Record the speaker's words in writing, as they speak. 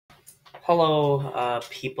Hello,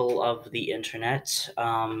 people of the internet.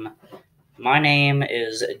 My name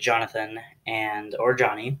is Jonathan, or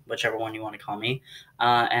Johnny, whichever one you want to call me,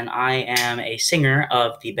 and I am a singer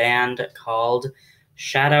of the band called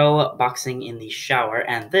Shadow Boxing in the Shower,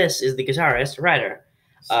 and this is the guitarist Ryder.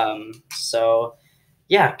 So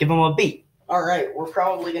yeah, give him a beat. All right, we're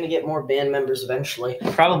probably going to get more band members eventually.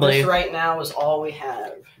 Probably. This right now is all we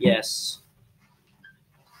have. Yes.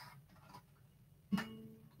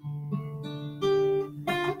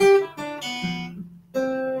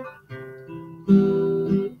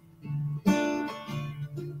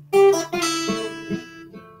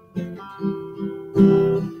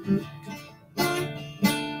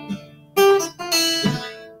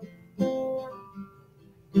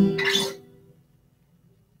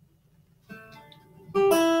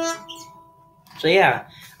 So yeah,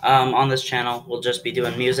 on this channel we'll just be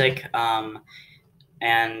doing music,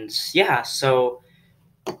 and yeah, so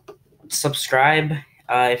subscribe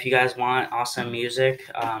if you guys want awesome music.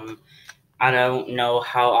 I don't know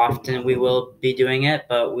how often we will be doing it,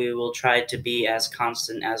 but we will try to be as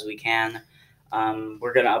constant as we can.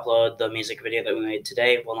 We're gonna upload the music video that we made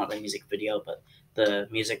today. Well, not the music video, but the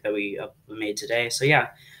music that we made today. So yeah,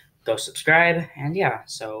 go subscribe, and yeah,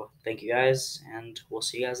 so thank you guys, and we'll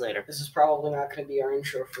see you guys later. This is probably not going to be our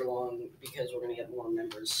intro for long because we're going to get more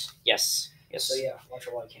members. Yes. So yeah, watch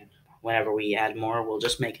it while you can. Whenever we add more, we'll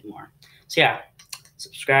just make it more. So yeah,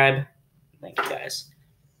 subscribe. Thank you guys.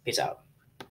 Peace out.